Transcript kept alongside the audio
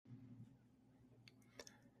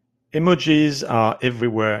Emojis are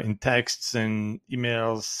everywhere in texts and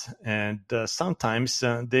emails, and sometimes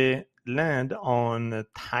they land on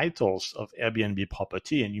titles of Airbnb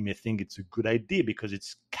property, and you may think it's a good idea because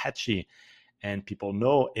it's catchy and people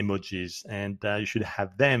know emojis, and you should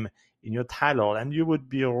have them in your title. And you would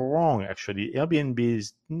be wrong, actually. Airbnb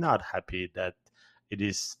is not happy that it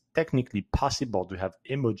is technically possible to have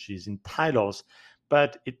emojis in titles,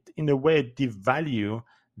 but it, in a way, devalue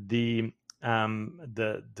the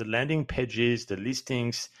the landing pages, the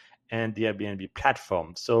listings, and the Airbnb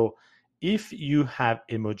platform. So if you have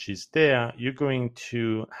emojis there, you're going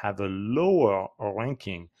to have a lower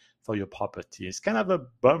ranking for your property. It's kind of a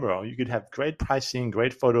bummer. You could have great pricing,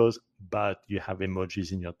 great photos, but you have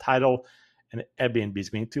emojis in your title, and Airbnb is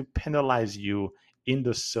going to penalize you in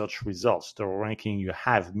the search results, the ranking you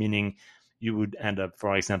have, meaning you would end up,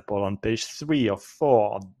 for example, on page 3 or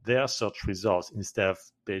 4 of their search results instead of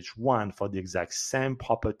page 1 for the exact same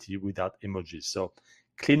property without emojis. So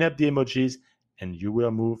clean up the emojis and you will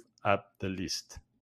move up the list.